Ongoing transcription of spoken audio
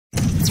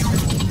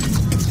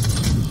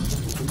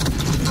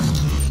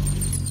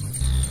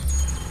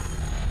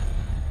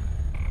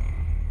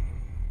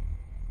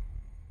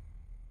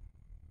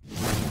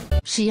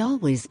She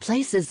always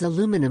places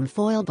aluminum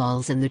foil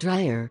balls in the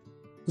dryer.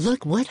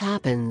 Look what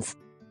happens.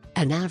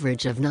 An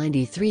average of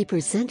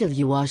 93% of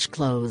you wash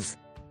clothes.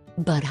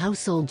 But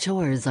household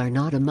chores are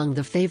not among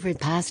the favorite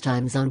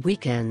pastimes on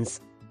weekends.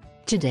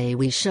 Today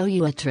we show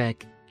you a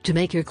trick to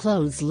make your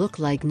clothes look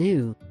like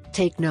new.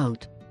 Take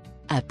note.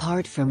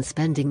 Apart from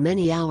spending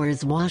many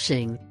hours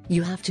washing,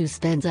 you have to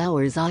spend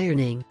hours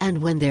ironing,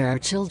 and when there are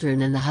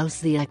children in the house,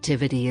 the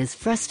activity is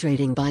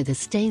frustrating by the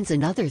stains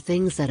and other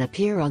things that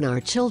appear on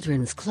our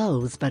children's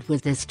clothes. But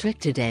with this trick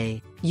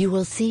today, you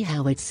will see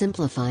how it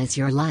simplifies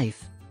your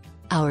life.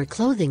 Our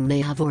clothing may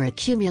have or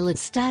accumulate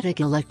static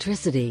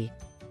electricity.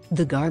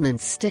 The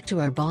garments stick to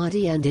our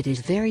body and it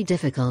is very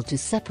difficult to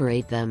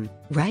separate them,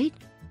 right?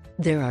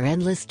 There are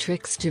endless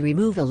tricks to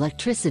remove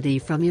electricity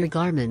from your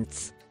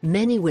garments,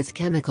 many with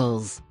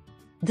chemicals.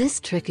 This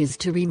trick is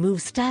to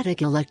remove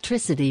static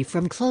electricity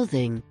from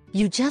clothing.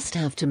 You just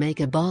have to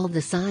make a ball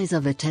the size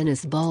of a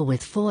tennis ball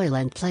with foil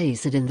and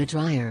place it in the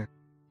dryer.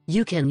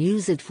 You can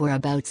use it for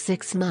about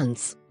 6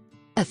 months.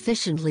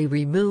 Efficiently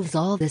removes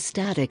all the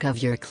static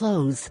of your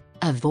clothes,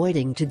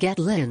 avoiding to get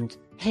lint,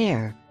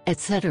 hair,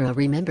 etc.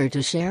 Remember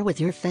to share with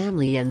your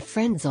family and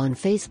friends on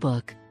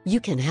Facebook. You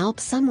can help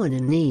someone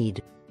in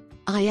need.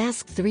 I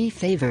ask 3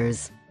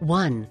 favors.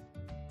 1.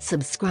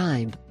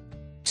 Subscribe.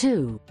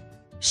 2.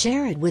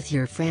 Share it with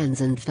your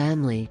friends and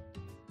family.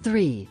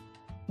 3.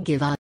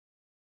 Give us